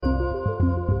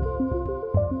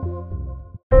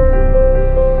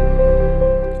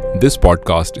This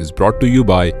podcast is brought to you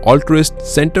by Altruist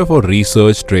Center for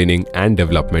Research, Training and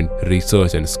Development,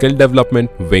 Research and Skill Development,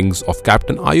 wings of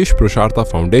Captain Ayush Purushottam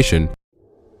Foundation.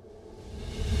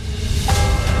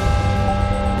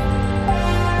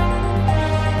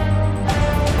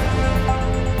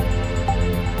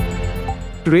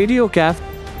 Radio CAF,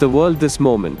 the world this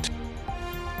moment.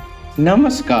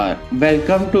 Namaskar,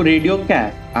 welcome to Radio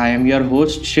CAF. I am your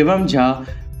host Shivam Jha,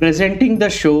 presenting the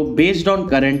show based on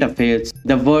current affairs,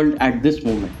 the world at this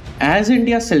moment. As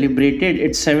India celebrated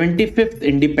its 75th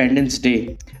Independence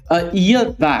Day, a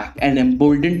year back, an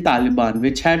emboldened Taliban,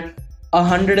 which had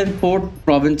 104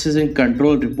 provinces in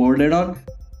control, reported on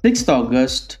 6th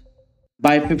August.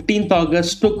 By 15th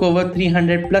August, took over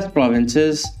 300 plus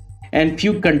provinces, and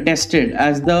few contested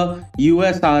as the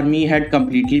US Army had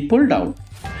completely pulled out.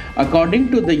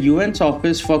 According to the UN's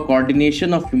Office for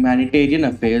Coordination of Humanitarian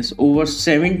Affairs, over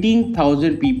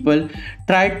 17,000 people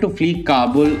tried to flee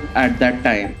Kabul at that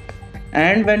time.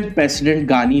 And when President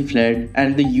Ghani fled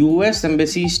and the US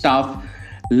Embassy staff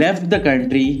left the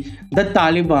country, the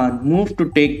Taliban moved to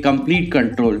take complete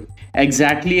control.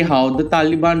 Exactly how the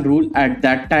Taliban ruled at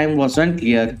that time was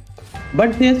unclear,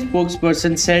 but their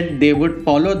spokesperson said they would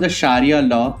follow the Sharia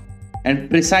law, and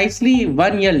precisely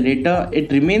 1 year later,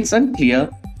 it remains unclear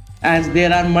as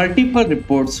there are multiple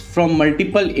reports from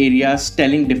multiple areas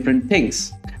telling different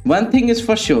things. One thing is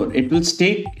for sure, it will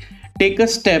take a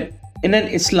step in an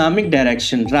Islamic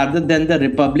direction rather than the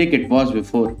republic it was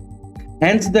before.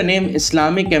 Hence the name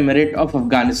Islamic Emirate of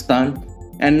Afghanistan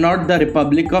and not the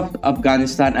Republic of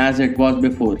Afghanistan as it was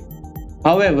before.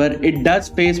 However, it does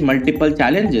face multiple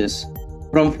challenges,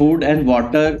 from food and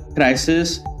water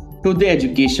crisis to the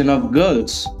education of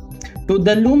girls, to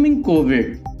the looming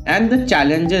COVID and the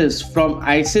challenges from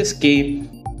ISIS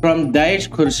came from Daesh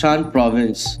Khorasan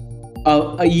province.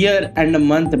 A year and a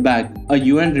month back, a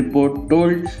UN report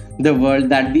told the world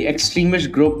that the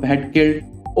extremist group had killed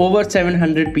over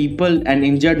 700 people and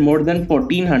injured more than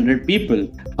 1,400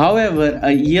 people. However,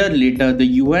 a year later, the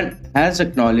UN has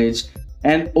acknowledged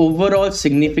an overall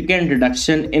significant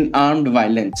reduction in armed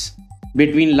violence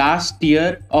between last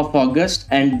year of August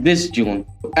and this June,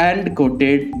 and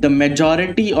quoted, the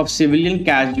majority of civilian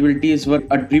casualties were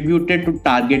attributed to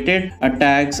targeted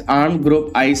attacks armed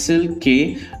group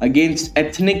ISIL-K against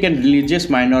ethnic and religious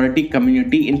minority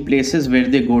community in places where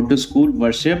they go to school,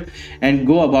 worship and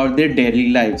go about their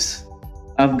daily lives.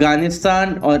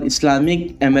 Afghanistan or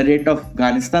Islamic Emirate of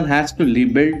Afghanistan has to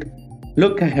rebuild,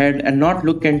 look ahead and not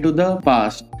look into the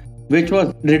past, which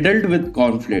was riddled with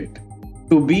conflict,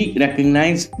 to be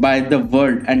recognized by the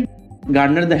world and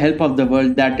garner the help of the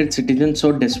world that its citizens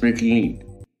so desperately need.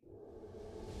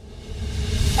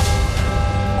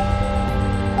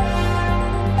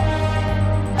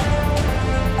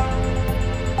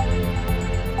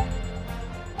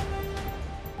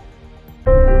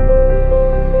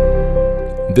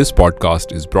 This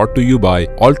podcast is brought to you by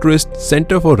Altruist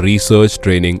Center for Research,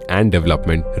 Training and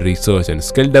Development, Research and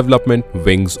Skill Development,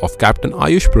 wings of Captain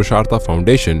Ayush Purushottam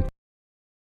Foundation.